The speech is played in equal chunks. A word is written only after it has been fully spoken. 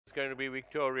It's going to be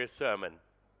Victorious Sermon.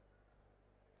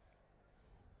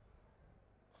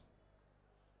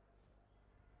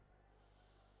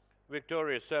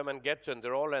 Victorious Sermon gets on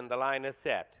the roll and the line is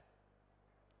set.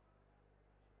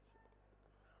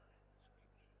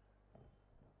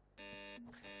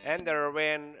 And they're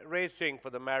away and racing for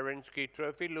the Mariinsky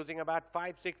Trophy, losing about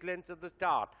 5-6 lengths at the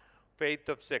start. Faith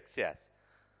of Success.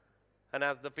 And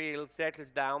as the field settles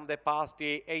down, they pass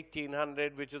the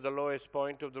 1800, which is the lowest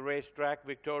point of the racetrack.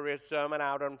 Victorious Sermon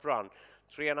out in front.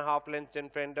 3.5 lengths in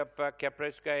front of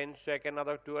Capriska in second.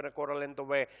 Another 2.25 lengths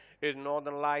away is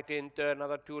Northern Light in third.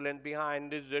 Another 2 lengths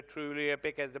behind is Truly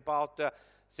Epic as they pass the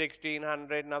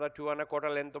 1600. Another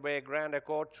 2.25 lengths away. Grand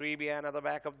Accord. 3 behind at the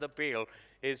back of the field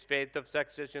is Faith of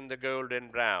Success in the golden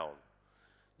brown.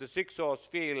 The 6-horse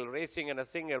field racing in a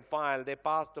single file. They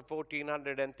pass the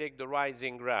 1400 and take the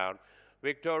rising ground.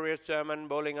 Victorious Sermon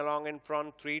bowling along in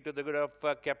front, 3 to the good of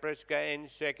Capriska in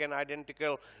second.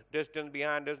 Identical distance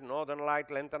behind is Northern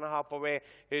Light, length and a half away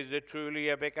is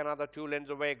Truly Epic. Another 2 lengths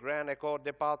away, Grand Accord.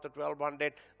 They pass the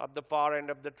 1200 at the far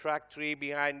end of the track. 3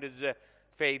 behind is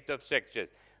Faith of Success.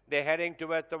 They're heading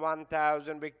towards the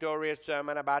 1000. Victorious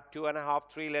Sermon about 2.5,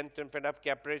 3 lengths in front of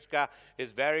Capriska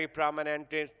is very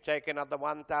prominent in second at the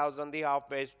 1000, the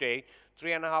halfway stage.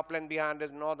 3.5 lengths behind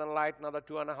is Northern Light. Another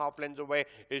 2.5 lengths away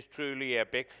is Truly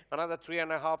Epic. Another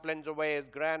 3.5 lengths away is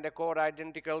Grand Accord.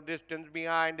 Identical distance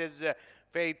behind is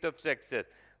Faith of Success.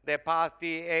 They pass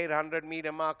the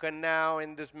 800-meter marker now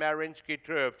in this Mariinsky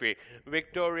Trophy.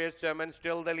 Victorious Sermon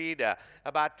still the leader,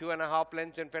 about 2.5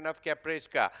 lengths in front of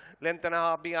Capriska. Length and a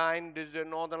half behind is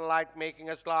Northern Light making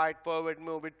a slight forward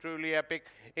move with Truly Epic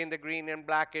in the green and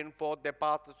black in fourth. They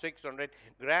pass the 600.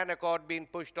 Grand Accord being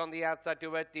pushed on the outside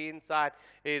towards the inside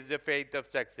is the Faith of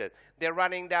Success. They're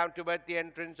running down towards the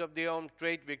entrance of the home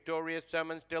straight. Victorious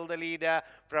Sermon still the leader.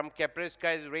 From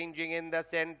Capriska is ranging in the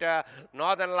center.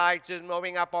 Northern Lights is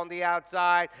moving up on the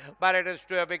outside, but it is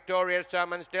true. Victorious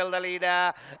Sermon still the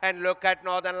leader, and look at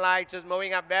Northern Lights is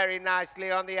moving up very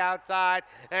nicely on the outside,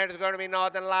 and it's going to be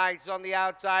Northern Lights on the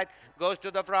outside, goes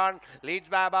to the front, leads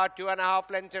by about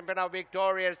 2.5 lengths in front of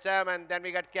Victorious Sermon. Then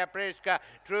we got Capriska,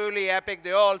 Truly Epic.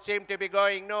 They all seem to be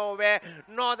going nowhere.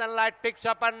 Northern Light picks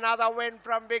up another win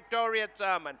from Victorious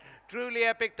Sermon. Truly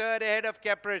Epic third ahead of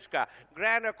Capriska.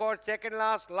 Grand Accord second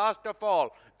last of all,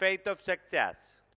 Faith of Success.